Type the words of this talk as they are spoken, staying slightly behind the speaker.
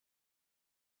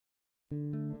So,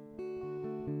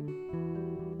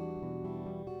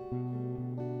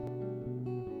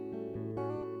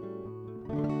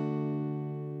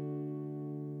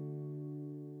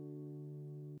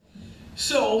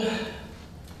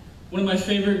 one of my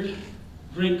favorite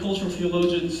great cultural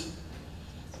theologians,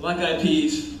 Black Eyed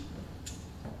Peas,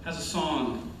 has a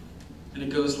song, and it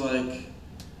goes like,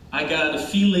 I got a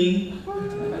feeling,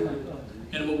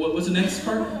 and what's the next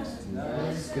part?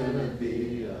 Tonight's gonna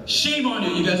be Shame on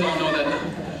you, you guys all know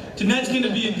that. Tonight's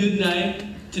gonna be a good night,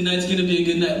 tonight's gonna be a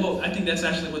good night. Well, I think that's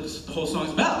actually what the whole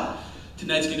song's about.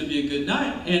 Tonight's gonna be a good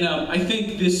night. And I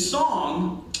think this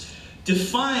song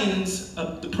defines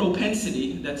the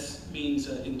propensity, that means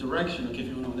in direction, okay, if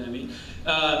you don't know what that means,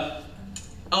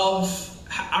 of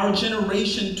our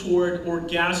generation toward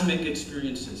orgasmic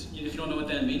experiences. If you don't know what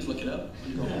that means, look it up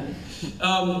when you go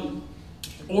home.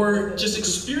 Or just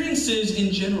experiences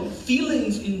in general,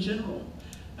 feelings in general.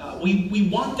 We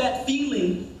want that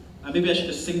feeling. Maybe I should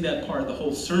just sing that part of the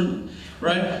whole sermon,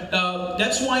 right?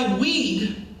 That's why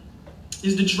weed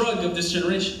is the drug of this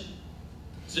generation.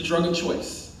 It's the drug of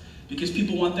choice. Because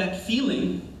people want that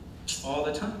feeling all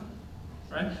the time,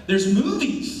 right? There's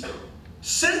movies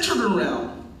centered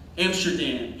around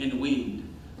Amsterdam and weed,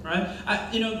 right?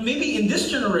 Maybe in this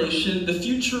generation, the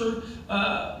future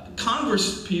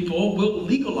Congress people will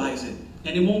legalize it,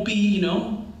 and it won't be,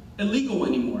 illegal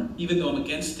anymore, even though I'm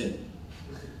against it.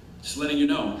 Just letting you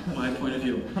know my point of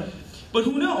view. But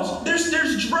who knows?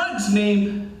 There's drugs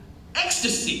named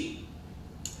ecstasy.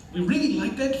 We really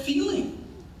like that feeling,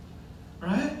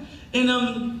 right?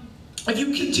 And if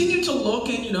you continue to look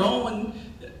and, in all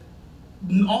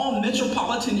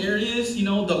metropolitan areas, the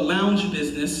lounge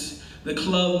business, the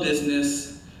club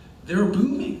business, they're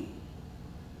booming.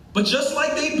 But just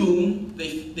like they boom,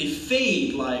 they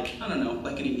fade like,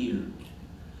 like in a year.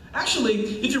 Actually,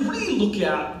 if you really look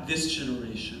at this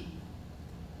generation,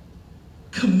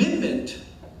 commitment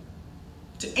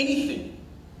to anything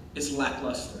is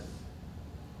lackluster,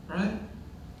 right?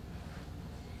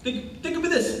 Think of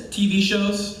this, TV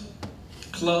shows,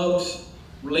 clubs,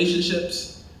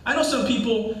 relationships. I know some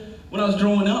people, when I was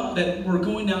growing up, that were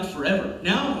going out forever.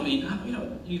 Now,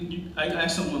 I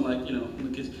asked someone like, the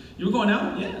kids, you were going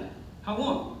out? Yeah. How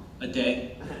long? A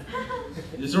day.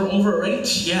 Is there over already?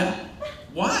 Yeah.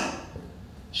 Why?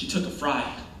 She took a fry.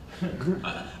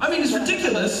 It's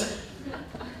ridiculous.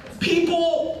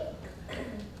 People,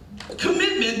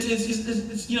 commitment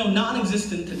is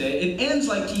non-existent today. It ends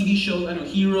like TV shows,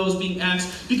 heroes being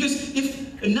axed. Because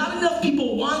if not enough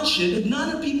people watch it, if not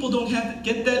enough people don't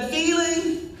get that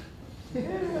feeling,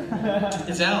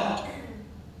 it's out.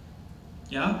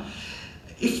 Yeah?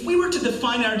 If we were to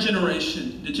define our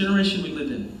generation, the generation we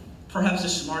live in, perhaps the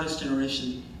smartest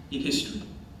generation in history,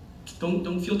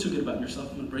 don't feel too good about yourself,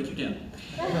 I'm going to break you down.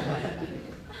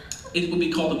 It would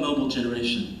be called the mobile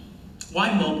generation.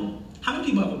 Why mobile? How many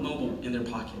people have a mobile in their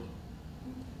pocket?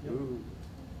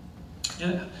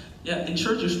 Yeah. In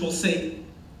church you're supposed to say,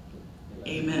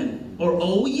 amen, or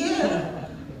oh yeah,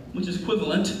 which is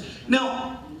equivalent.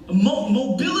 Now,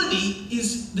 mobility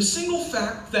is the single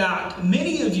fact that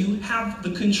many of you have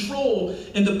the control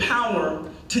and the power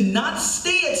to not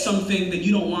stay at something that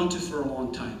you don't want to for a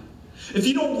long time. If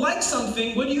you don't like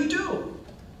something, what do? You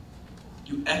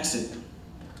exit.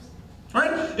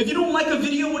 Right? If you don't like a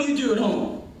video, what do you do at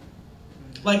home?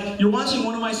 Like, you're watching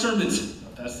one of my sermons. Oh,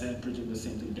 that's sad, preaching the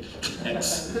same thing.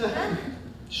 X.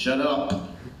 Shut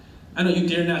up. I know you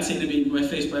dare not say to me in my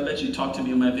face, but I bet you talk to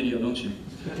me in my video, don't you?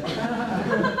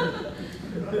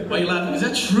 Why are you laughing? Is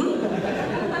that true?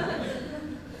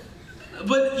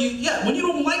 But when you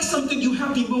don't like something, you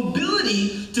have the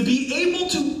mobility to be able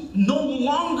to no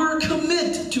longer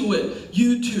commit to it.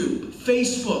 YouTube,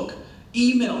 Facebook,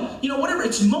 email, whatever.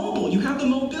 It's mobile. You have the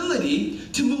mobility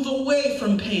to move away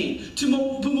from pain, to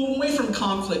move away from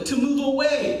conflict, to move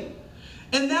away.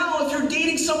 And now if you're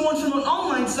dating someone from an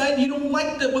online site, you don't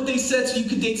like what they said, so you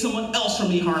could date someone else from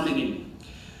eHarmony.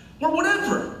 Or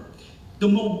whatever. The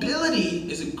mobility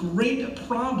is a great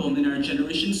problem in our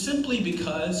generation simply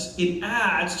because it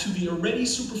adds to the already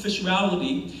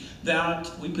superficiality that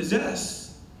we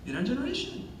possess in our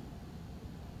generation.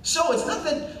 So it's not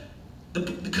that the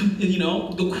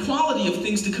quality of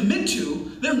things to commit to,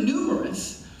 they're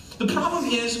numerous. The problem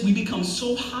is we become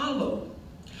so hollow,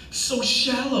 so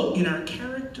shallow in our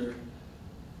character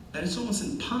that it's almost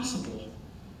impossible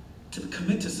to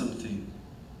commit to something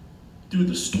through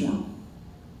the storm.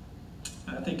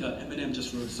 I think Eminem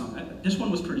just wrote a song. This one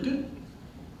was pretty good.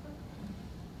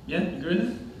 Yeah, you agree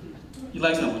with it? You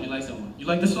like that one, you like that one. You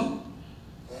like this song?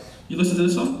 You listen to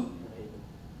this song?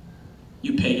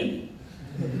 You pagan.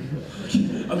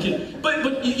 Okay,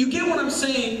 but you get what I'm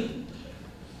saying?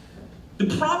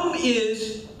 The problem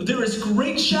is there is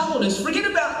great shallowness. Forget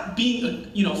about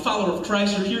being a follower of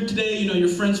Christ. You're here today. Your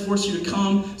friends force you to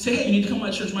come. Say, hey, you need to come to my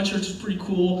church. My church is pretty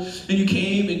cool. And you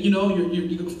came, and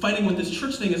you're fighting what this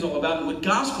church thing is all about, and what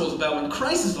gospel is about, what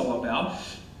Christ is all about.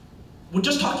 We're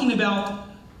just talking about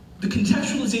the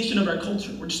contextualization of our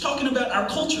culture. We're just talking about our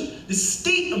culture, the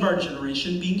state of our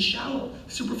generation being shallow,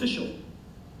 superficial.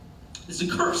 It's a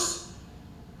curse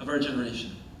of our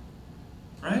generation.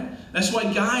 Right? That's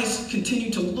why guys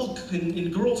continue to look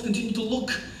and girls continue to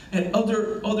look at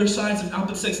other sides of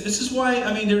opposite sex. This is why,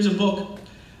 there's a book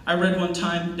I read one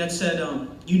time that said,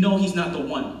 he's not the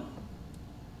one.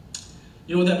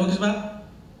 You know what that book is about?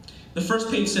 The first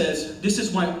page says, this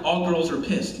is why all girls are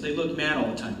pissed. They look mad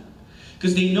all the time.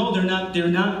 Because they know they're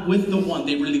not with the one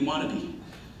they really want to be.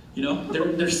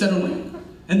 They're settling.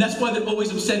 And that's why they're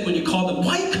always upset when you call them,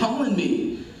 why are you calling me?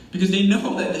 Because they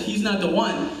know that he's not the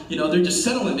one. They're just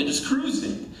settling, they're just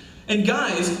cruising. And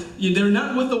guys, they're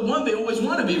not with the one they always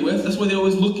want to be with. That's why they're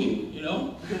always looking,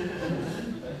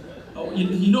 Oh,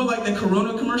 like that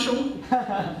Corona commercial?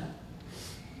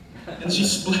 And she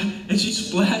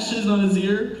splashes on his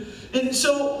ear. And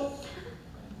so,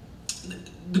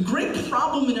 the great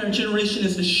problem in our generation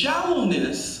is the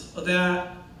shallowness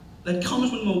that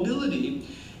comes with mobility.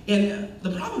 And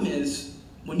the problem is,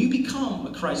 when you become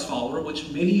a Christ follower,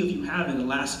 which many of you have in the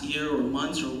last year or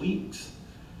months or weeks,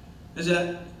 is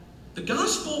that the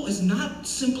gospel is not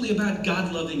simply about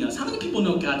God loving us. How many people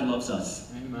know God loves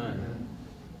us? Amen.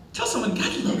 Tell someone,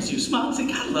 God loves you. Smile and say,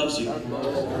 God loves you. God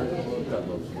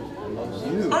loves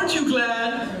you. Aren't you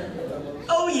glad?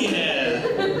 Oh, yeah.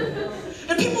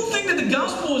 And people think that the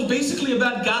gospel is basically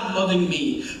about God loving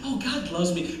me. Oh, God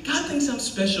loves me. God thinks I'm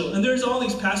special. And there's all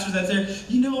these pastors out there,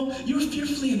 you're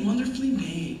fearfully and wonderfully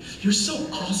made. You're so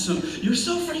awesome. You're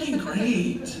so freaking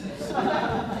great.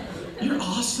 You're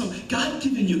awesome. God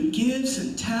given you gifts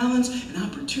and talents and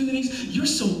opportunities. You're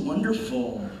so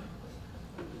wonderful.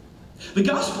 The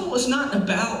gospel is not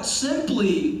about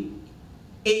simply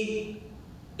a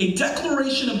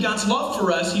declaration of God's love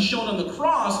for us, He's shown on the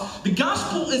cross. The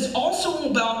gospel is also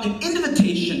about an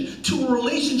invitation to a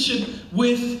relationship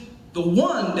with the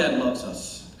one that loves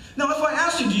us. Now, if I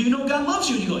ask you, do you know God loves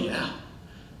you? You go, yeah.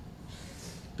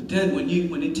 But then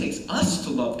when it takes us to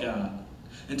love God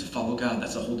and to follow God,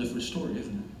 that's a whole different story,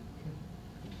 isn't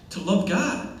it? To love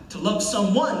God, to love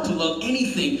someone, to love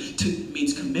anything,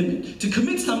 means commitment. To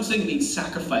commit something means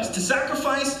sacrifice. To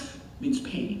sacrifice means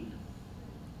pain.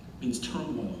 Means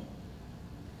turmoil.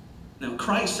 Now,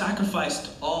 Christ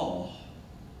sacrificed all.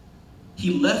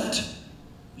 He left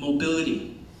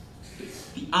mobility,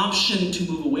 the option to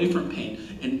move away from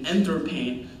pain and enter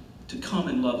pain to come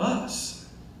and love us.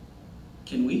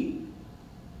 Can we?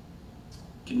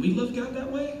 Can we love God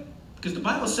that way? Because the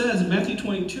Bible says in Matthew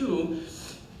 22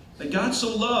 that God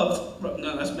so loved,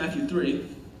 no, that's Matthew 3,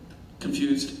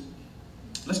 confused.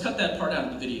 Let's cut that part out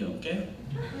of the video, okay?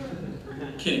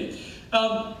 Kidding.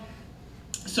 What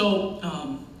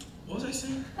was I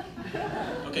saying?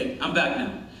 Okay, I'm back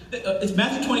now. It's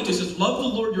Matthew 22. It says, love the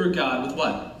Lord your God with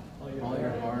what? All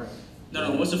your heart.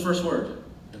 No, what's the first word?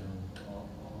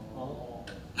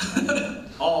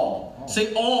 All.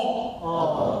 Say all.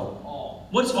 All.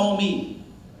 What does all mean?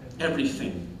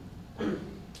 Everything.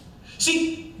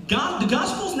 See, the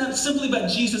gospel is not simply about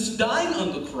Jesus dying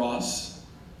on the cross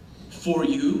for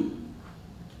you.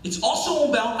 It's also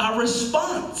about our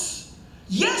response.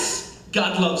 Yes,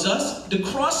 God loves us. The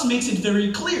cross makes it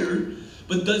very clear.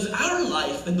 But does our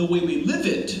life and the way we live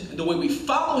it and the way we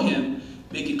follow Him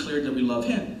make it clear that we love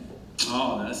Him?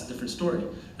 Oh, that's a different story.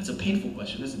 That's a painful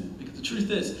question, isn't it? Because the truth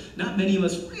is, not many of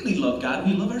us really love God.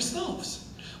 We love ourselves.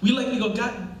 We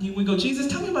go,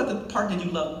 Jesus, tell me about the part that you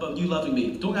love, about you loving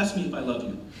me. Don't ask me if I love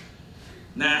you.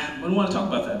 Nah, I don't want to talk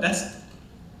about that.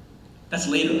 That's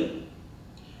later.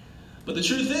 But the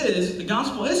truth is, the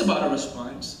gospel is about a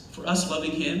response. For us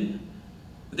loving Him,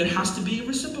 there has to be a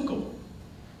reciprocal.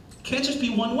 It can't just be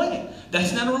one way.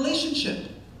 That's not a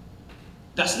relationship.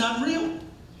 That's not real.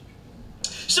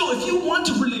 So if you want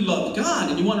to really love God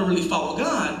and you want to really follow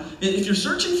God, if you're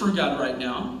searching for God right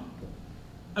now,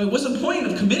 what's the point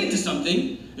of committing to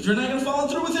something if you're not going to follow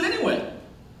through with it anyway?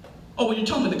 Oh, well, you're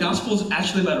telling me the gospel is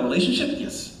actually about a relationship?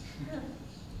 Yes.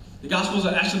 The gospel is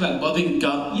actually about loving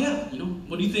God. Yeah,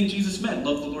 what do you think Jesus meant?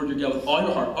 Love the Lord your God with all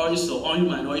your heart, all your soul, all your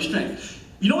mind, all your strength.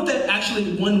 You know what that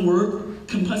actually, one word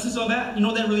compasses of that? You know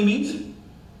what that really means?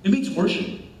 It means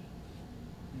worship.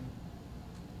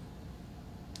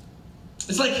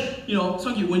 It's like,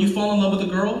 when you fall in love with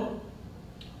a girl,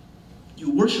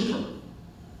 you worship her.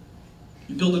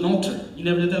 You build an altar. You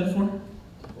never did that before?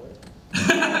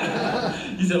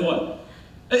 You said what?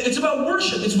 It's about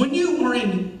worship. It's when you are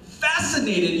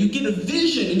fascinated, you get a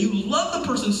vision, and you love the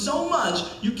person so much,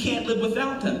 you can't live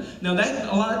without them. Now that,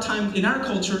 a lot of times in our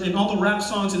culture, in all the rap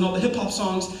songs and all the hip-hop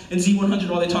songs and Z100,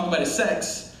 all they talk about is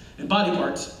sex and body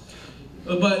parts.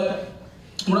 But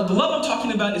the love I'm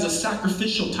talking about is a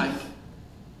sacrificial type,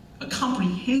 a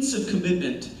comprehensive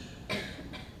commitment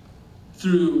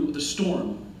through the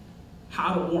storm,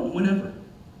 hot or warm, whenever.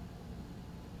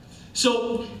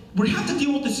 So we have to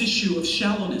deal with this issue of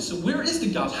shallowness. So where is the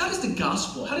gospel? How does the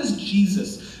gospel, how does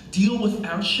Jesus deal with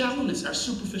our shallowness, our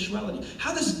superficiality?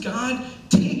 How does God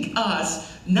take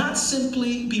us, not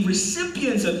simply be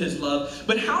recipients of his love,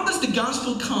 but how does the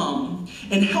gospel come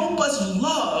and help us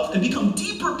love and become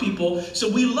deeper people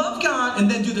so we love God and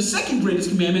then do the second greatest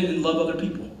commandment and love other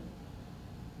people?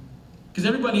 Because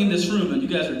everybody in this room, and you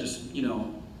guys are just,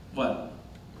 what?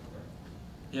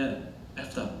 Yeah,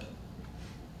 effed up.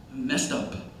 Messed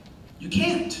up. You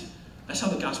can't. That's how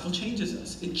the gospel changes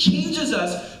us. It changes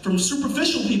us from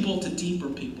superficial people to deeper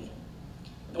people.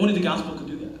 Only the gospel could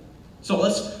do that. So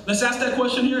let's ask that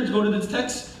question here. Let's go to this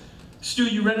text. Stu,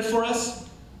 you read it for us?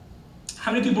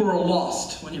 How many people were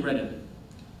lost when you read it?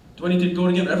 Do I need to go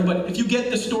again? Everybody, if you get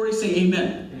the story, say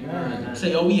amen. Amen.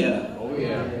 Say, oh yeah. Oh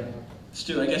yeah.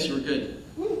 Stu, I guess you were good.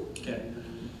 Okay.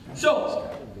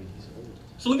 So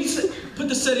let me put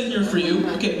the set in here for you.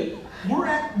 Okay. We're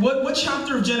at, what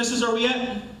chapter of Genesis are we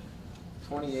at?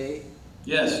 28.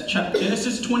 Yes,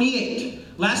 Genesis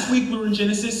 28. Last week we were in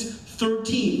Genesis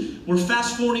 13. We're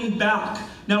fast forwarding back.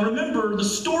 Now remember, the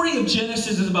story of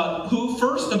Genesis is about who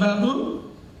first? About who?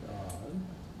 God.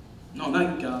 No,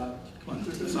 not God. Come on,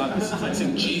 it's like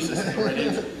saying Jesus.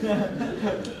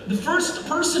 The first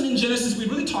person in Genesis we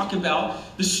really talk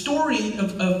about, the story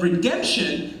of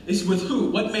redemption, is with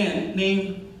who? What man?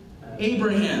 Named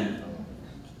Abraham.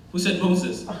 Who said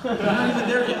Moses? We're not even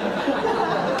there yet.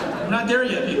 We're not there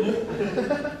yet, people.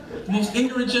 The most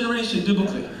ignorant generation,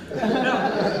 biblically.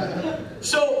 Now,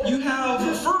 so you have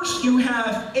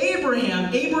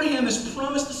Abraham. Abraham is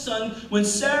promised a son when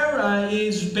Sarah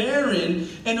is barren,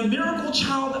 and a miracle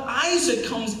child, Isaac,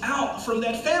 comes out from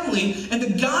that family. And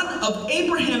the God of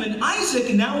Abraham and Isaac,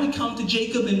 and now we come to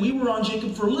Jacob, and we were on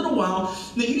Jacob for a little while.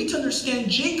 Now you need to understand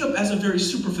Jacob as a very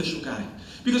superficial guy.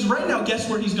 Because right now, guess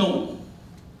where he's going?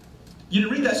 You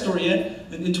didn't read that story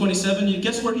yet, in 27.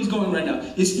 Guess where he's going right now?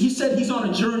 He said he's on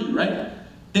a journey, right?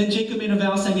 Then Jacob made a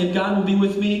vow saying, if God will be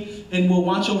with me and will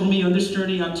watch over me on this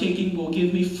journey I'm taking, will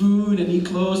give me food and eat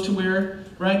clothes to wear,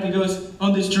 right? He goes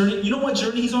on this journey. You know what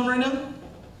journey he's on right now?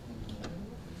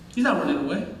 He's not running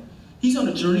away. He's on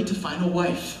a journey to find a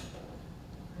wife.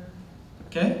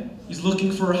 Okay? He's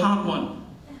looking for a hot one.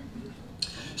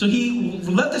 So he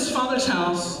left his father's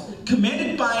house,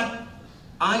 commanded by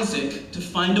Isaac to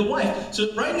find a wife.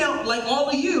 So right now, like all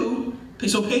of you,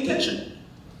 so pay attention.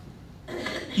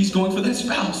 He's going for that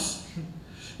spouse.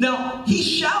 Now, he's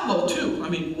shallow too. I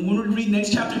mean, when we read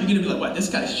next chapter, you're going to be like, what, this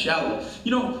guy's shallow.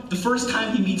 The first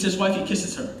time he meets his wife, he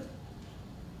kisses her.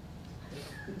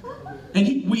 And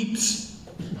he weeps.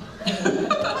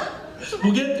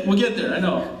 We'll get there, I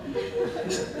know.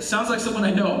 It sounds like someone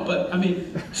I know, but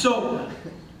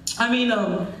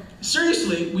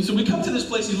seriously, so we come to this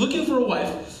place, he's looking for a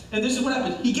wife, and this is what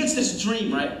happens. He gets this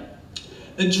dream, right?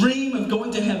 A dream of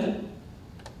going to heaven.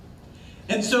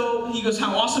 And so he goes,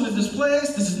 how awesome is this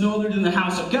place? This is no other than the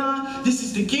house of God. This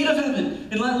is the gate of heaven.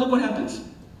 And look what happens.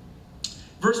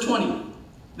 Verse 20.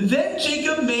 Then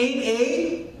Jacob made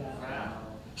a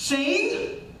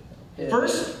saying,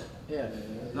 first,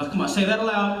 now come on, say that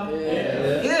aloud.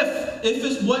 If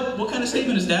is what kind of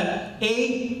statement is that?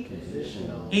 A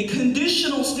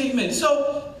conditional statement.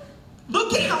 So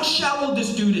look at how shallow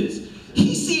this dude is.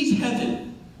 He sees heaven.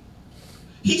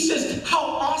 He says, how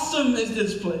awesome is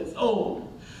this place? Oh,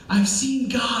 I've seen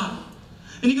God.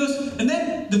 And he goes, and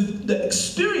then the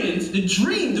experience, the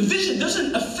dream, the vision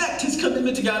doesn't affect his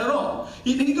commitment to God at all.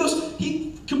 And he goes,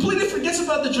 he completely forgets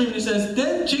about the dream. And he says,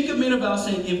 then Jacob made a vow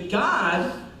saying, if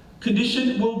God,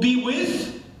 condition, will be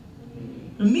with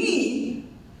me,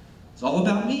 it's all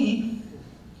about me,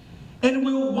 and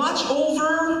will watch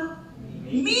over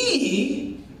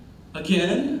me,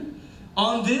 again,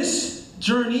 on this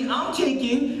journey I'm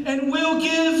taking, and will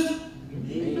give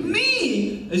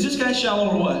me. Is this guy shallow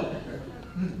or what?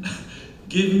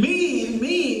 Give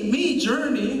me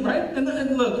journey, right?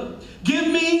 And look, give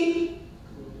me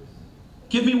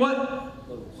what?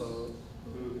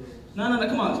 No,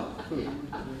 come on.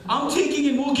 I'm taking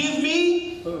and will give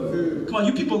me. Come on,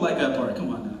 you people like that part.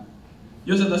 Come on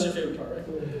now. That's your favorite part, right?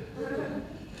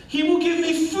 He will give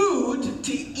me food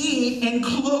to eat and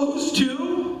clothes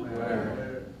to.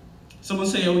 Someone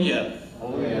say, oh yeah.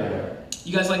 Oh yeah.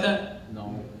 You guys like that?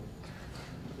 No.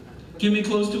 get me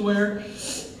clothes to wear.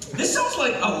 This sounds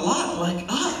like a lot like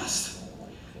us.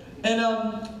 And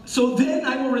so then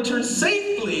I will return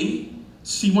safely,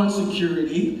 C1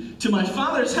 security, to my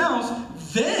father's house.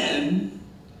 Then,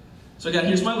 so again,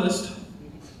 here's my list.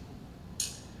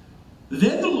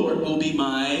 Then the Lord will be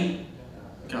my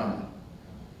God.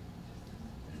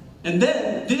 And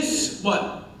then this,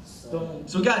 what? Stone.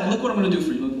 So God, look what I'm going to do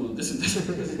for you. Look, this is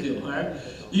the deal, all right?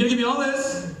 You're going to give me all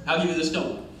this, I'll give you this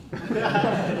stone.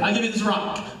 I'll give you this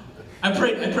rock. I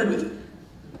prayed with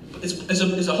it.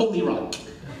 It's a holy rock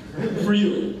for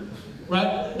you,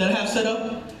 right? That I have set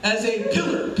up as a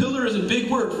pillar. Pillar is a big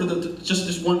word for just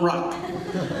this one rock.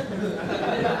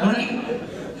 All right?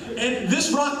 And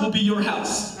this rock will be your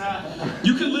house.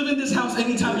 You can live in this house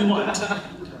anytime you want.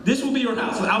 This will be your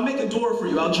house. I'll make a door for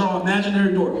you. I'll draw an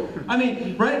imaginary door. I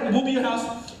mean, right? It will be your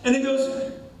house. And it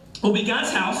goes, will be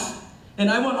God's house. And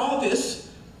I want all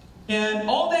this. And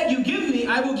all that you give me,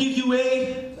 I will give you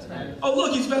a... Oh,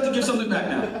 look, he's about to give something back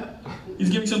now.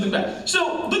 He's giving something back.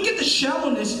 So, look at the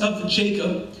shallowness of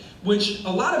Jacob, which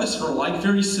a lot of us are like,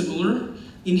 very similar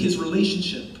in his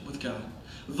relationship with God.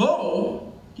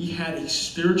 Though he had a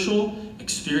spiritual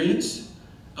experience,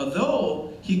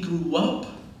 although he grew up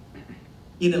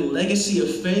in a legacy of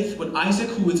faith with Isaac,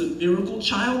 who was a miracle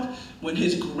child, when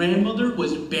his grandmother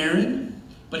was barren,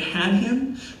 but had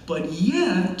him, but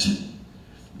yet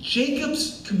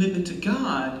Jacob's commitment to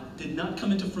God did not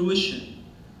come into fruition.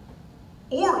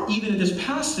 Or even in this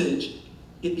passage,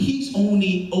 he's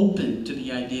only open to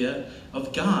the idea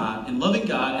of God and loving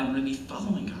God and really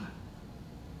following God.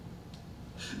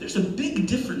 There's a big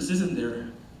difference, isn't there,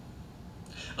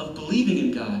 of believing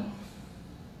in God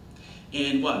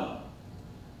and what?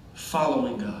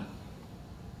 Following God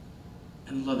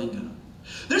and loving God.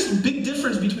 There's a big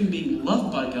difference between being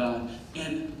loved by God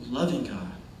and loving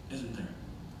God, isn't there?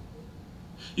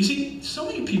 You see, so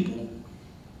many people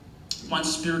want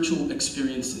spiritual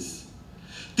experiences.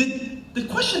 The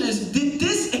question is, did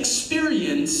this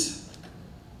experience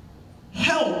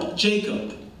help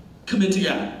Jacob commit to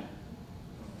God?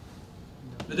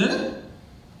 Did it?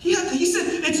 He said,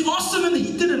 it's awesome, and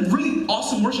he did a really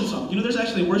awesome worship song. You know, there's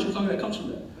actually a worship song that comes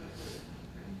from that.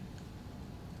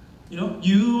 You know,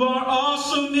 you are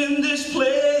awesome in this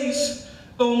place,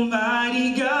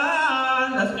 Almighty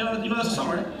God. That's, you know that's a song,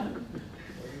 right?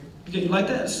 You like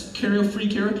that? It's free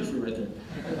karaoke for you right there.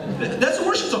 That's a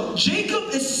worship song. Jacob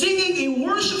is singing a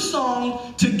worship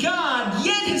song to God,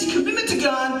 yet his commitment to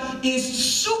God is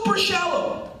super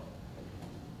shallow.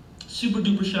 Super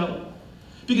duper shallow.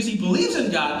 Because he believes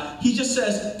in God, he just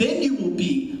says, then you will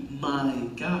be my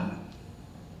God.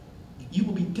 Then you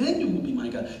will be my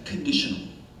God. Conditional.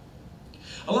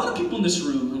 A lot of people in this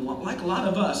room, like a lot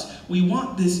of us, we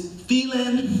want this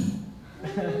feeling.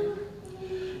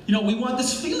 You know, we want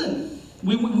this feeling.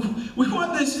 We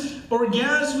want this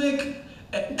orgasmic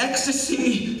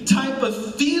ecstasy type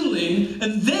of feeling,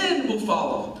 and then we'll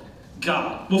follow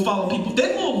God. We'll follow people.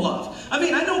 Then we'll love. I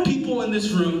mean, I know people in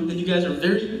this room, and you guys are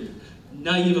very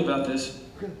naive about this,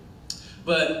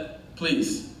 but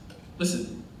please,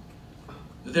 listen.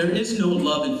 There is no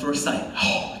love in first sight.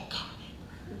 Oh my God.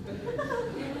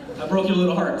 I broke your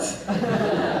little hearts.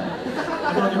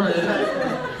 I broke your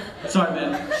heart. Sorry,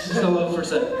 man. There's no love at first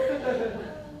sight.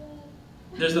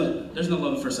 There's no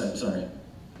love at first sight. I'm sorry.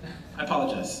 I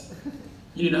apologize.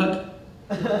 You need a hug?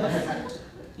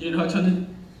 You need a hug, Tony?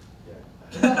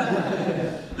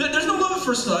 There's no love at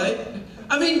first sight.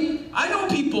 I mean, I know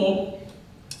people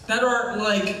that are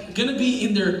like gonna be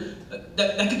in their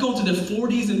that could go into their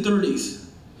 40s and 30s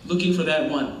looking for that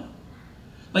one.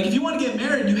 Like, if you want to get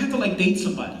married, you have to like date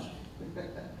somebody.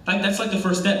 Like, that's like the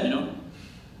first step, you know?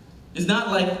 It's not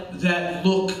like that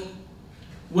look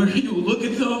where you look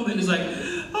at them and it's like,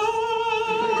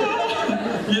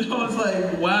 ah! You know, it's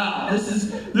like, wow, this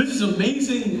is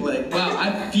amazing. Like, wow,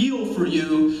 I feel for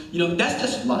you. You know, that's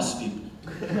just lust, people.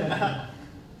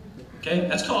 Okay?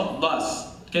 That's called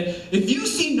lust. Okay? If you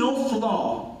see no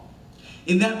flaw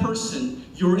in that person,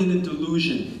 you're in a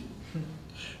delusion.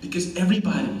 Because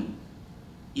everybody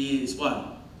is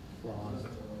what?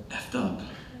 Effed up.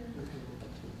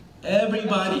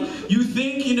 Everybody. You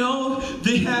think, you know,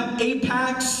 they have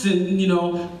apex and, you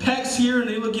know, pecs here and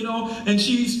they look, you know, and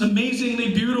she's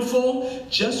amazingly beautiful.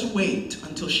 Just wait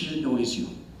until she annoys you.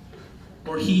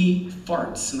 Or he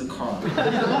farts in the car.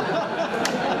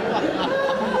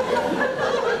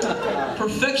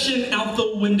 Perfection out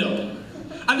the window.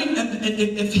 I mean, and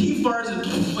if he farts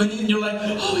and you're like,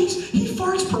 oh, he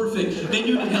farts perfect, then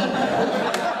you need help.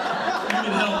 You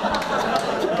need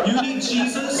help. You need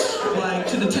Jesus, like,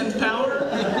 to the 10th power.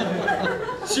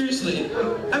 Seriously.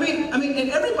 I mean, and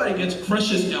everybody gets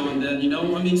crushes now and then, you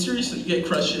know? I mean, seriously, you get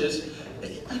crushes.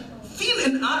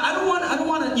 And I don't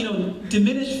want to, you know,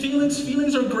 diminish feelings.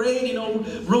 Feelings are great, you know,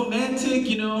 romantic,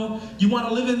 you know. You want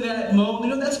to live in that mode, you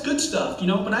know, that's good stuff, you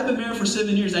know. But I've been married for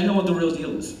 7 years. I know what the real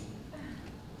deal is.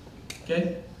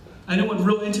 Okay? I know what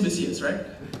real intimacy is, right?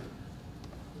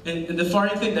 And the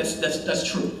farting thing, that's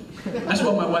true. That's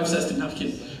what my wife says to me. No, I'm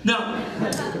kidding.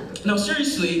 Now,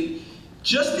 seriously,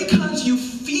 just because you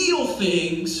feel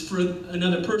things for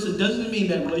another person doesn't mean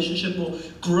that relationship will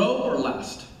grow or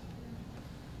last.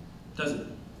 Doesn't.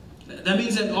 That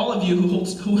means that all of you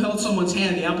who held someone's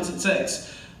hand, the opposite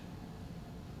sex,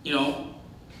 you know,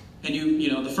 and you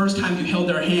know, the first time you held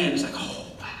their hand, it's like, oh,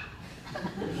 wow.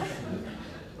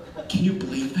 Can you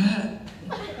believe that?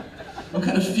 What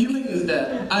kind of feeling is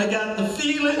that? I got the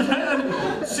feeling, right? I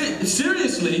mean,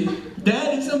 seriously,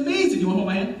 that is amazing. You want to hold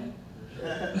my hand?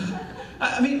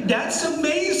 I mean, that's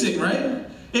amazing, right?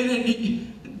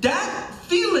 And that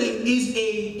feeling is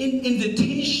an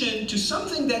invitation to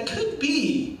something that could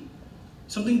be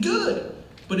something good,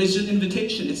 but it's an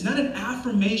invitation. It's not an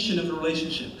affirmation of the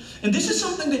relationship. And this is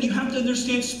something that you have to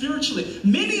understand spiritually.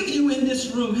 Many of you in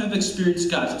this room have experienced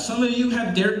God. Some of you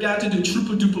have dared God to do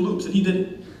troopa-doopa-loops, and he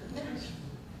didn't.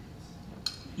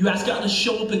 You asked God to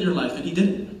show up in your life, and he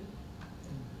didn't.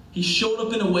 He showed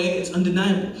up in a way that's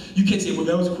undeniable. You can't say, well,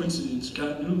 that was a coincidence.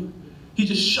 God knew. He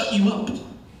just shut you up.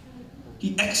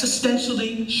 He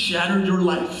existentially shattered your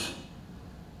life.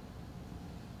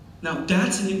 Now,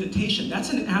 that's an invitation.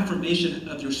 That's an affirmation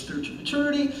of your spiritual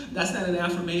maturity. That's not an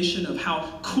affirmation of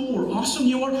how cool or awesome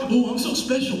you are. Oh, I'm so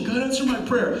special. God answered my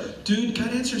prayer. Dude,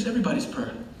 God answers everybody's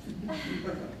prayer.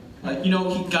 Like, you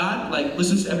know, God, like,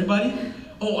 listens to everybody.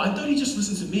 Oh, I thought he just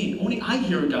listens to me. Only I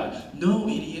hear God. No,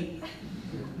 idiot.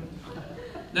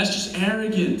 That's just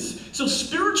arrogance. So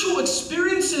spiritual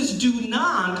experiences do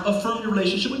not affirm your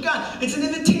relationship with God. It's an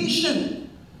invitation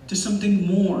to something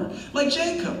more. Like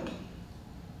Jacob.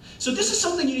 So this is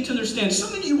something you need to understand.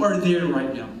 Some of you are there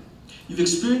right now. You've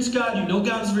experienced God. You know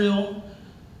God's real.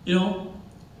 You know.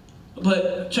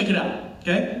 But check it out.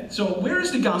 Okay? So where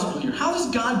is the gospel here? How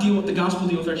does God deal with the gospel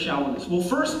deal with our shallowness? Well,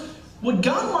 first, what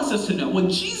God wants us to know, what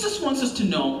Jesus wants us to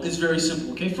know is very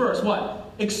simple. Okay? First,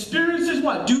 what? Experiences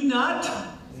what? Do not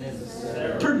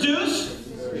produce.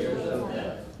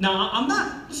 Now, I'm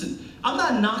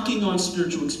not knocking on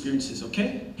spiritual experiences,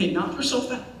 okay? Hey, knock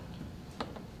yourself out.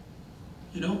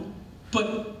 You know?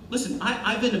 But listen,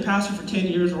 I've been a pastor for 10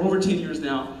 years or over 10 years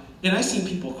now, and I've seen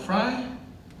people cry,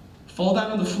 fall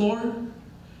down on the floor,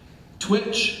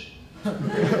 twitch. And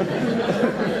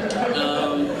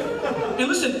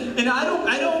listen, and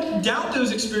I don't doubt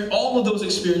all of those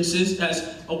experiences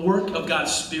as a work of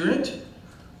God's Spirit.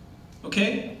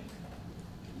 Okay?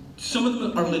 Some of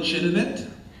them are legitimate,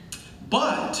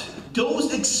 but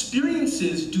those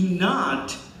experiences do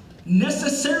not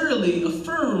necessarily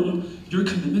affirm your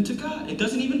commitment to God. It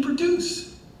doesn't even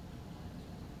produce.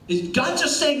 Is God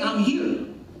just saying, I'm here?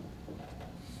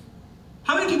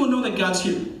 How many people know that God's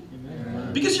here?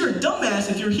 Amen. Because you're a dumbass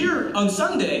if you're here on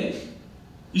Sunday.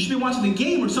 You should be watching the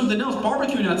game or something else,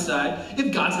 barbecuing outside,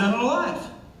 if God's not alive.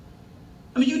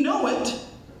 I mean, you know it.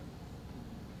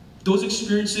 Those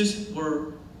experiences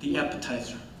were the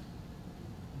appetizer.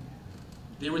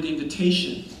 They were the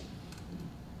invitation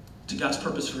to God's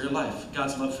purpose for your life,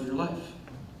 God's love for your life.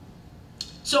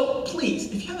 So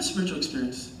please, if you have a spiritual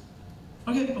experience,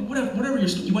 okay, whatever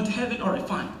you went to heaven, all right,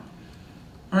 fine.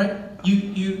 All right,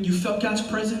 you felt God's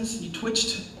presence, you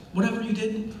twitched, whatever you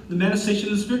did, the manifestation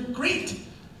of the Spirit, great.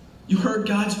 You heard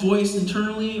God's voice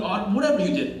internally, whatever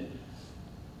you did.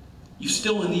 You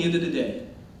still, in the end of the day,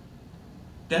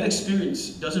 that experience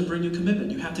doesn't bring you commitment.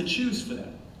 You have to choose for that,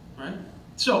 right?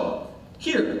 So,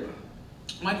 here,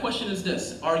 my question is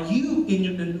this. Are you, in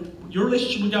your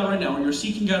relationship with God right now, or you're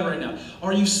seeking God right now,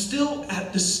 are you still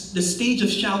at the stage of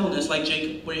shallowness like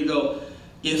Jacob, where you go,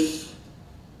 if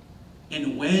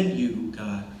and when you,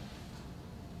 God,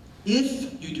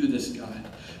 if you do this, God,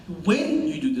 when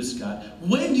you do this, God,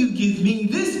 when you give me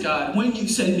this, God, when you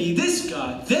send me this,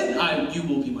 God, then you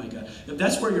will be my God. If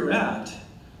that's where you're at,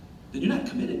 then you're not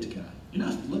committed to God.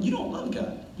 You don't love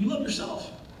God. You love yourself.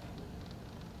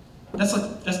 That's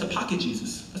the pocket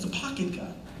Jesus. That's the pocket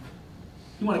God.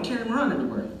 You want to carry him around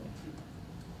everywhere.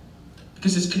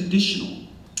 Because it's conditional.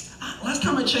 Last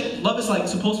time I checked, love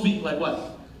is supposed to be like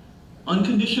what?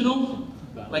 Unconditional?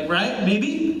 Like, right?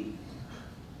 Maybe?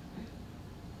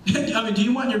 I mean, do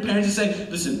you want your parents to say,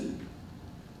 listen,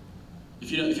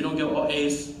 if you don't get all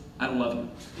A's, I don't love you.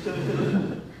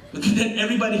 But then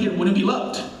everybody here wouldn't be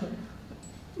loved.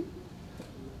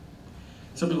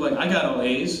 Some people are like, I got all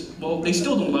A's. Well, they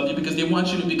still don't love you because they want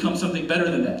you to become something better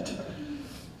than that.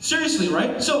 Seriously,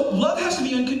 right? So love has to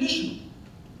be unconditional.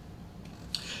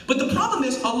 But the problem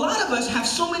is, a lot of us have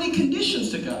so many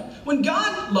conditions to God. When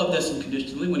God loved us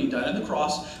unconditionally, when he died on the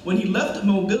cross, when he left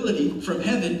mobility from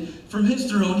heaven, from his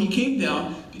throne, he came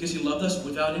down because he loved us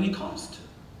without any cost,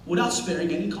 without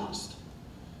sparing any cost.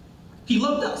 He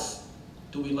loved us.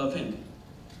 Do we love him?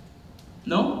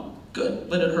 No? Good.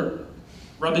 Let it hurt.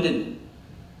 Rub it in.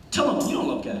 Tell him you don't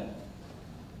love God.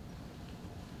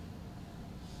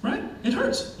 Right? It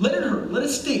hurts. Let it hurt. Let it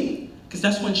sting. Because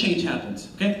that's when change happens.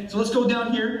 Okay? So let's go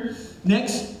down here.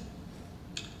 Next.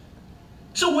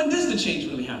 So when does the change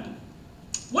really happen?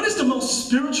 What is the most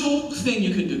spiritual thing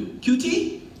you can do?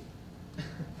 QT?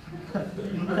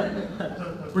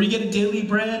 Where you get a daily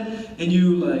bread and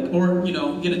you like, or you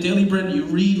know, you get a daily bread and you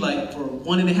read like for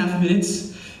 1.5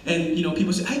 minutes, and you know,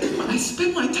 people say, I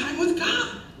spend my time with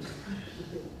God.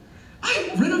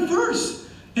 I read a verse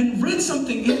and read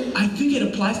something, and I think it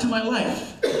applies to my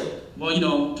life. Well, you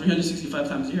know, 365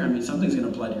 times a year, I mean, something's going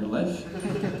to apply to your life.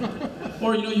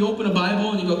 Or, you know, you open a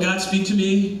Bible and you go, God, speak to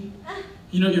me.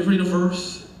 You know, you read a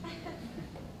verse.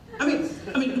 I mean,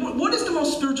 what is the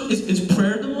most spiritual? Is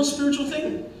prayer the most spiritual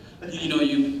thing? You know,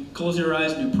 you close your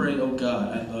eyes and you pray, oh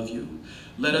God, I love you.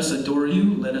 Let us adore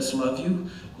you. Let us love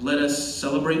you. Let us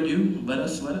celebrate you. Let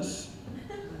us.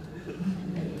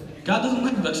 God doesn't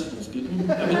like vegetables, people.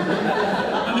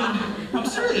 I'm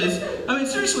serious. I mean,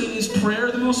 seriously, is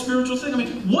prayer the most spiritual thing? I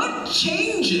mean, what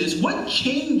changes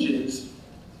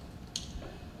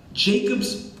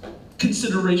Jacob's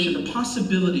consideration, the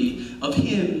possibility of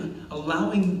him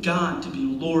allowing God to be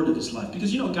Lord of his life?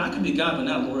 Because, you know, God can be God, but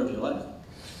not Lord of your life.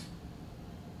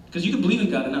 Because you can believe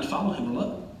in God and not follow him or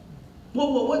love him.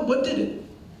 Well, what did it?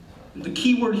 The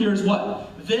key word here is what?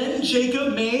 Then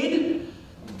Jacob made...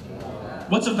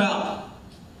 What's a vow?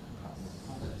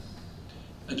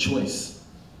 A choice.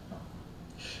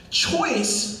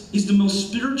 Choice is the most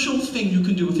spiritual thing you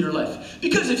can do with your life.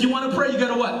 Because if you want to pray, you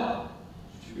got to what?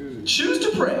 Choose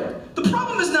to pray. The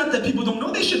problem is not that people don't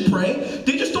know they should pray.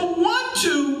 They just don't want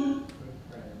to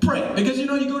pray. Because, you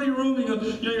know, you go to your room and you go,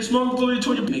 you know, you're smoking glory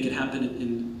toward you. Make it happen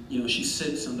and, you know, she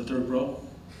sits on the 3rd row.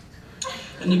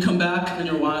 And you come back on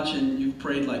your watch and you've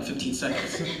prayed like 15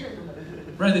 seconds.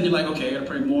 Right, then you're like, okay, I gotta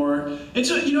pray more. And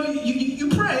so, you know, you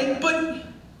pray, but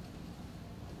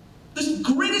the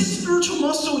greatest spiritual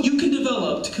muscle you can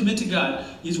develop to commit to God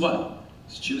is what?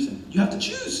 It's choosing. You have to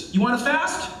choose. You want to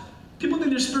fast? People think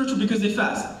they're spiritual because they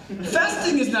fast.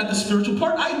 Fasting is not the spiritual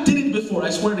part. I did it before, I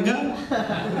swear to God.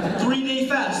 3-day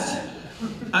fast.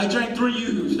 I drank 3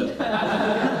 Yoo-hoos, though.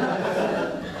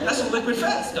 That's a liquid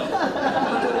fast, though.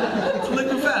 It's a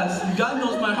liquid fast. God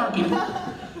knows my heart, people.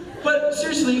 But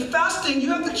seriously, fasting, you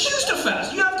have to choose to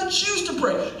fast. You have to choose to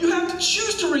pray. You have to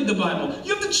choose to read the Bible.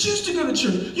 You have to choose to go to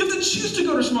church. You have to choose to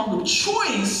go to small group.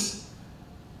 Choice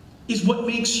is what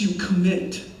makes you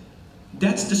commit.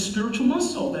 That's the spiritual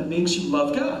muscle that makes you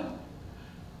love God.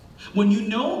 When you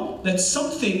know that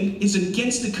something is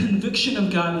against the conviction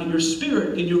of God in your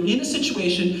spirit, and you're in a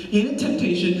situation, in a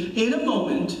temptation, in a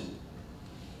moment,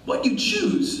 what you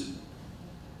choose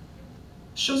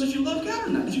shows if you love God or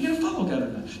not, if you're going to follow God or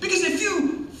not. Because if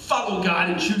you follow God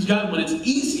and choose God when it's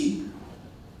easy,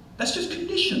 that's just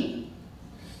conditional.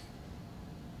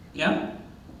 Yeah?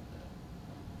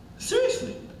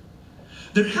 Seriously.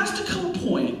 There has to come a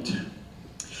point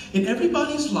in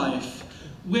everybody's life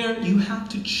where you have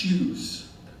to choose.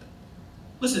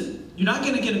 Listen, you're not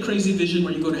going to get a crazy vision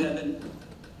where you go to heaven.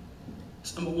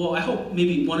 Well, I hope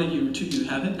maybe one of you or two of you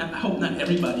have it. I hope not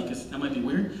everybody, because that might be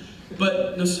weird.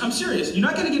 But no, I'm serious. You're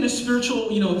not going to get a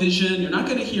spiritual, you know, vision. You're not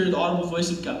going to hear the audible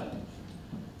voice of God.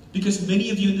 Because many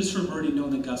of you in this room already know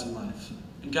that God's alive.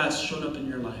 And God's shown up in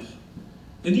your life.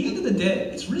 In the end of the day,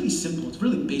 it's really simple. It's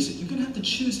really basic. You're going to have to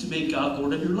choose to make God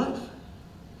Lord of your life.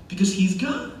 Because he's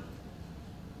God.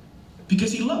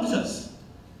 Because he loves us.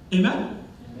 Amen?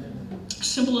 Amen.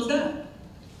 Simple as that.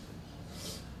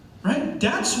 Right?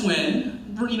 That's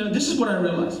when, you know, this is what I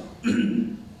realized.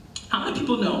 How many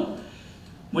people know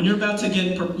when you're about to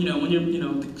get, you know, when you're, you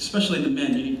know, especially the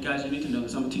men, you guys, you need to know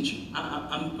this. I'm a teacher.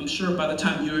 I'm sure by the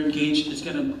time you're engaged, it's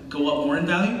going to go up more in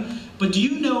value. But do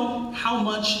you know how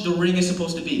much the ring is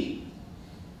supposed to be?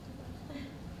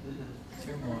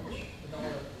 Too much.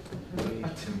 Way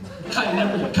too much.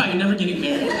 Kai, you're never getting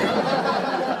married.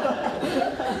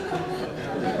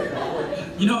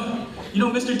 You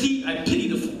know, Mr. T, I pity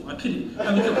the fool.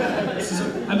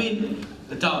 I mean,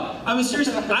 the dog. I mean,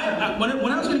 seriously, when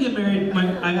I was going to get married,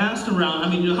 I asked around, I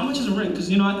mean, you know, how much is a ring? Because,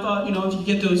 you know, I thought, you know, if you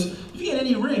get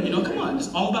any ring, you know, come on, it's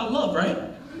all about love, right?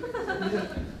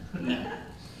 Nah.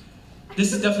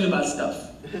 This is definitely about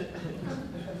stuff.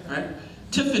 Right?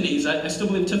 Tiffany's, I still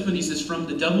believe Tiffany's is from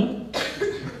the devil.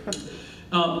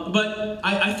 But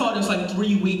I thought it was like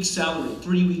 3 weeks salary,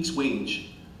 3 weeks wage.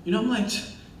 You know, I'm like,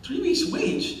 3 weeks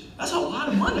wage? That's a lot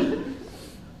of money.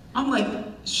 I'm like,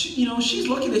 she's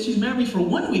lucky that she's married me for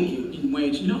 1 week in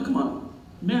wage. You know, come on,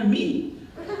 marry me.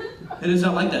 And it's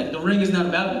not like that. The ring is not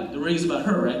about me. The ring is about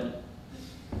her, right?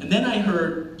 And then I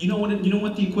heard, you know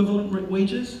what the equivalent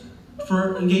wage is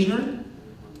for engagement?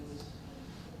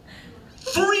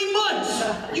 3 months.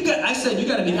 I said, you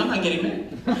gotta be. I'm not getting married.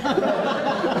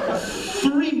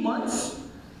 3 months.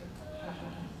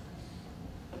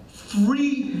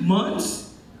 3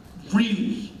 months?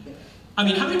 Really? I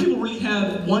mean, how many people really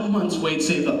have 1 month's wage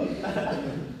saved up?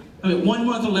 I mean, 1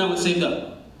 month allowance saved up.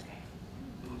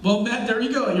 Well, Matt, there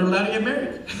you go. You're allowed to get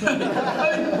married.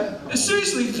 I mean,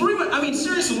 seriously, 3 months. I mean,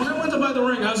 seriously, when I went to buy the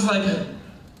ring, I was like,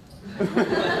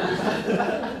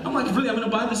 really, I'm gonna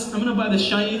buy this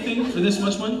shiny thing for this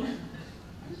much money?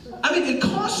 I mean, it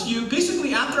cost you,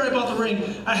 basically after I bought the ring,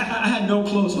 I had no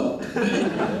clothes left.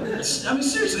 I mean,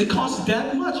 seriously, it cost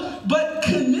that much. But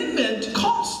commitment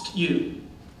cost you.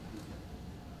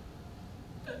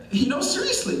 You know,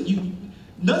 seriously,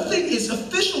 nothing is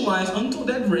officialized until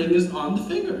that ring is on the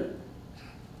finger.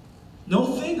 No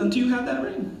thing until you have that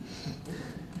ring.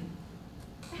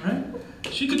 Right?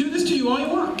 She could do this to you all you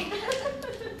want.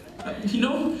 You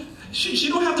know, she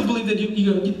don't have to believe that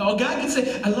a guy can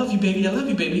say, I love you, baby, I love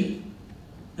you, baby.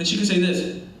 And she can say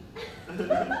this.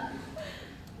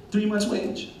 3 months'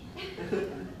 wage.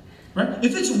 Right?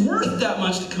 If it's worth that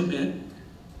much to commit,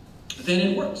 then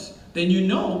it works. Then you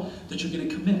know that you're going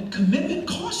to commit. Commitment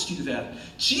costs you that.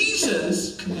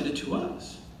 Jesus committed to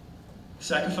us.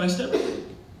 Sacrificed everything.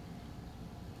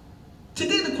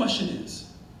 Today the question is,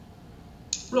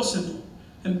 real simple,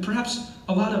 and perhaps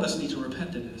a lot of us need to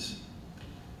repent of this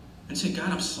and say,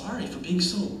 God, I'm sorry for being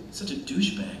such a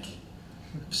douchebag.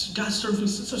 God serves me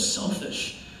so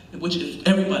selfish. Which is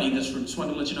everybody in this room. Just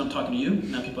wanted to let you know I'm talking to you,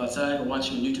 not people outside or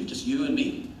watching on YouTube, just you and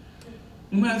me.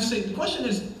 And we have to say, the question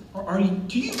is,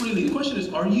 do you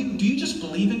just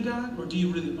believe in God, or are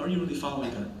you really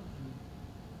following God?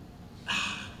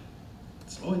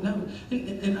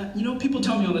 And people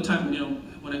tell me all the time,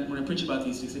 when I preach about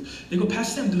these things, they go,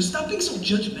 Pastor Sam, dude, stop being so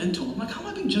judgmental. I'm like, how am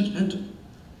I being judgmental?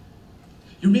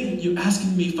 You're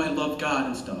asking me if I love God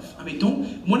and stuff. I mean,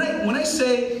 when I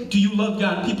say, do you love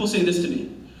God, people say this to me.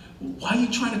 Why are you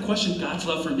trying to question God's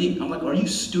love for me? I'm like, are you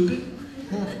stupid?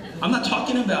 I'm not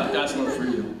talking about God's love for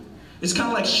you. It's kind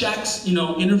of like Shaq's,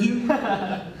 interview.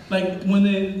 Like when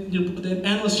the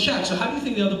analyst Shaq, so how do you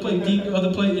think the other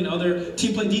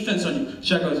team played defense on you?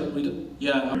 Shaq goes,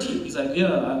 yeah, our team. He's like,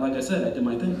 yeah, like I said, I did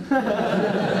my thing.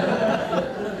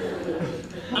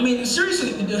 I mean,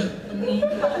 seriously,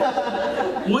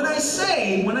 when I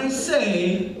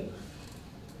say,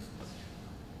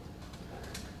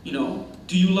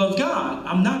 do you love God?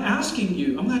 I'm not asking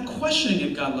you, I'm not questioning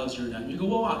if God loves you or not. You go,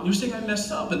 well, you're saying I messed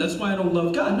up and that's why I don't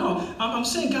love God. No, I'm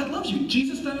saying God loves you.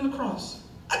 Jesus died on the cross.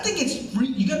 I think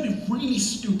you gotta be really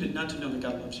stupid not to know that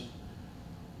God loves you.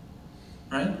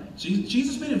 Right?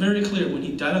 Jesus made it very clear when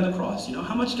he died on the cross. You know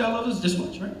how much God loves us? This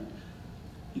much, right?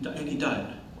 He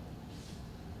died.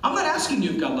 I'm not asking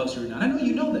you if God loves you or not. I know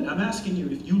you know that. I'm asking you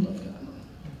if you love God.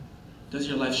 Does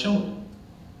your life show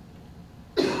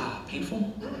it?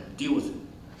 Painful? Deal with it.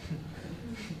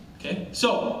 Okay?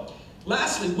 So,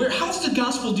 lastly, how does the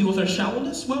gospel deal with our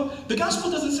shallowness? Well, the gospel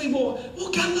doesn't say, well,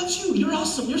 God loves you. You're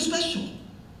awesome. You're special.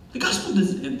 The gospel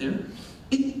doesn't end there.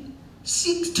 It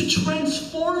seeks to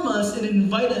transform us and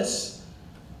invite us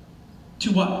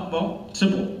to what? Well,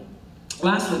 simple.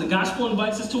 Lastly, the gospel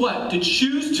invites us to what? To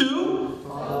choose to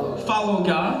follow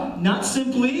God, not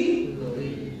simply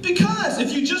because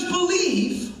if you just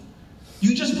believe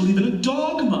in a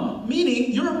dogma,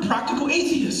 meaning you're a practical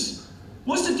atheist.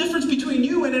 What's the difference between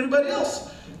you and everybody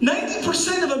else?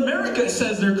 90% of America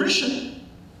says they're Christian.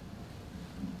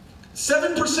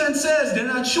 7% says they're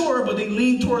not sure, but they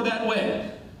lean toward that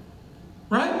way.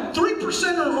 Right?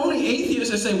 3% are only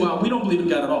atheists that say, well, we don't believe in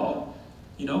God at all.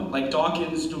 Like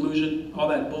Dawkins, delusion, all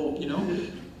that bull,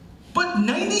 But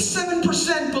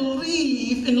 97%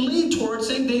 believe and lean towards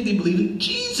saying they believe in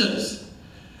Jesus.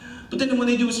 But then when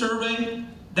they do a survey,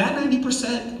 that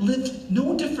 90% lived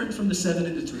no different from the 7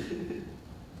 and the 3.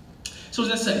 So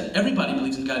as I said, everybody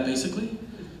believes in God basically,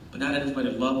 but not everybody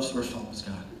loves or follows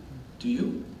God. Do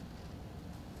you?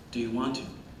 Do you want to?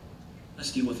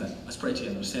 Let's deal with that. Let's pray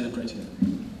together. Let's stand and pray together.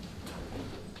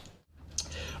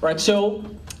 All right, so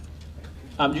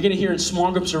you're going to hear in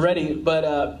small groups already, but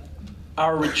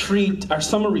our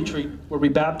summer retreat, where we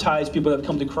baptize people that have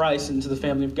come to Christ into the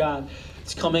family of God,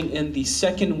 It's coming in the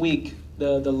second week,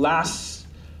 the last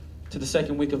to the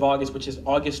second week of August, which is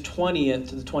August 20th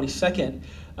to the 22nd.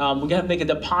 We're going to make a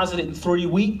deposit in 3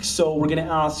 weeks, so we're going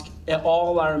to ask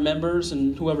all our members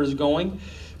and whoever's going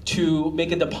to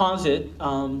make a deposit.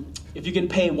 If you can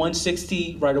pay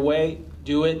 $160 right away,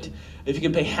 do it. If you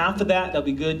can pay half of that, that'll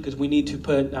be good, because we need to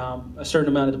put a certain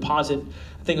amount of deposit.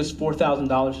 I think it was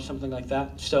 $4,000 or something like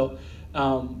that. So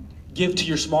give to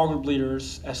your small group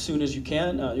leaders as soon as you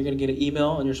can. You're going to get an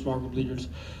email, and your small group leaders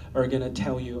are going to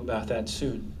tell you about that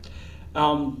soon.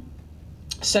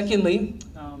 Secondly,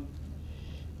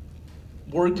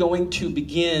 we're going to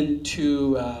begin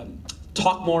to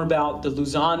talk more about the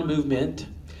Lausanne movement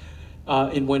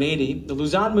in 180. The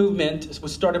Lausanne movement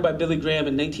was started by Billy Graham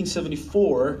in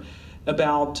 1974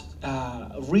 about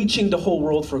reaching the whole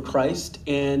world for Christ.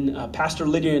 And Pastor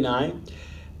Lydia and I,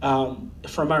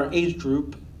 from our age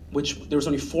group, which there was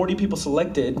only 40 people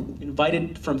selected,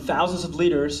 invited from thousands of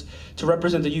leaders to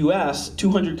represent the U.S.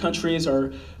 200 countries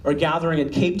are gathering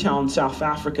at Cape Town, South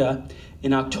Africa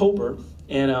in October.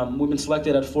 And we've been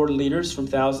selected at 40 leaders from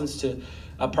thousands to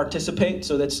participate.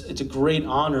 So it's a great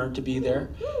honor to be there.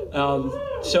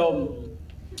 So,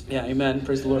 yeah, amen.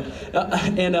 Praise the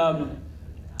Lord.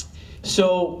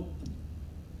 So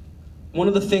one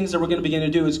of the things that we're going to begin to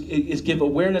do is give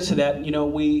awareness to that. You know,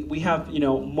 we have, you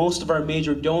know, most of our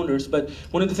major donors, but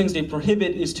one of the things they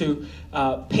prohibit is to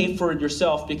pay for it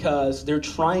yourself, because they're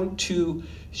trying to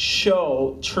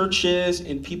show churches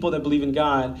and people that believe in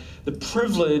God the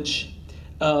privilege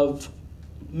of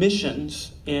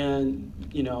missions and,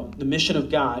 you know, the mission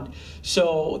of God.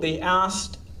 So they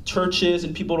asked churches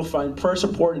and people to find prayer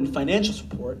support and financial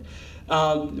support.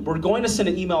 We're going to send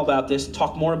an email about this,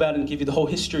 talk more about it, and give you the whole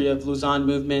history of Lausanne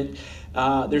movement.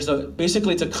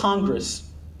 Basically it's a congress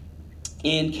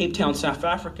in Cape Town, South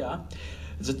Africa.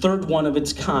 It's the third one of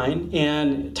its kind,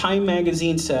 and Time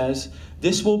magazine says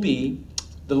this will be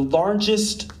the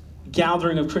largest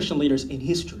gathering of Christian leaders in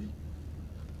history,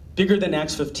 bigger than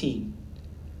Acts 15.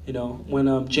 You know,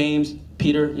 when James,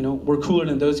 Peter, you know, we're cooler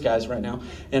than those guys right now.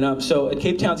 And so at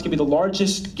Cape Town, it's going to be the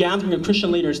largest gathering of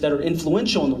Christian leaders that are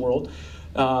influential in the world.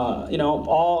 You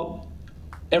know,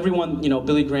 everyone, you know,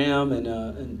 Billy Graham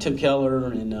and Tim Keller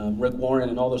and Rick Warren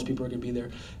and all those people are going to be there.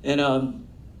 And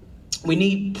we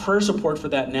need prayer support for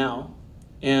that now.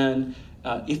 And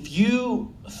if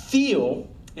you feel,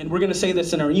 and we're going to say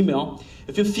this in our email,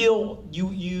 if you feel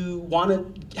you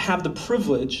want to have the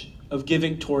privilege of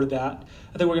giving toward that,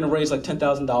 I think we're going to raise like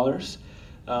 $10,000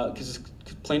 because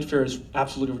plane fare is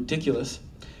absolutely ridiculous.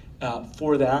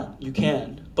 For that, you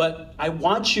can. But I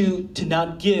want you to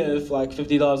not give like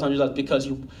 $50, $100 because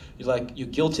you're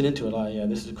guilted into it. Oh yeah,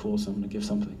 this is cool, so I'm going to give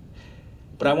something.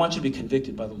 But I want you to be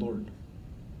convicted by the Lord.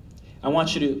 I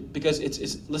want you to, because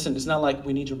listen, it's not like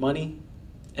we need your money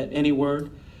at any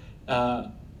word.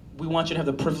 We want you to have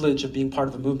the privilege of being part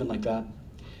of a movement like that.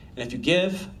 And if you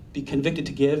give, be convicted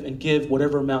to give, and give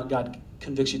whatever amount God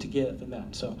convicts you to give in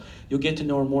that. So you'll get to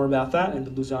know more about that in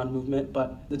the Lausanne movement,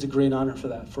 but it's a great honor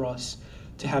for us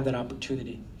to have that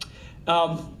opportunity.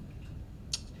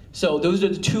 So those are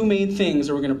the two main things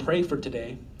that we're going to pray for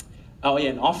today. Oh yeah,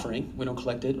 an offering. We don't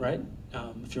collect it, right?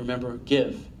 If you remember,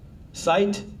 give.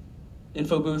 Site,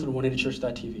 info booth, or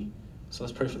 180church.tv. So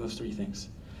let's pray for those three things.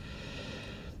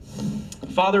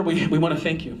 Father, we want to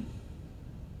thank you.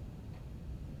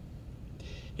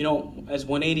 You know, as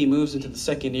 180 moves into the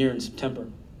second year in September,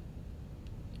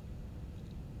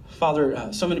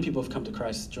 Father, so many people have come to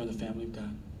Christ to join the family of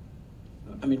God.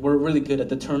 I mean, we're really good at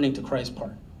the turning to Christ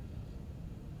part,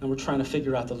 and we're trying to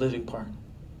figure out the living part.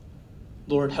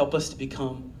 Lord, help us to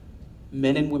become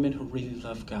men and women who really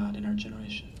love God in our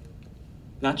generation.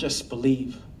 Not just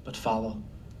believe, but follow.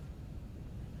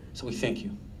 So we thank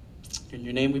you. In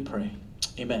your name we pray.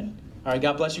 Amen. All right,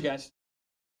 God bless you guys.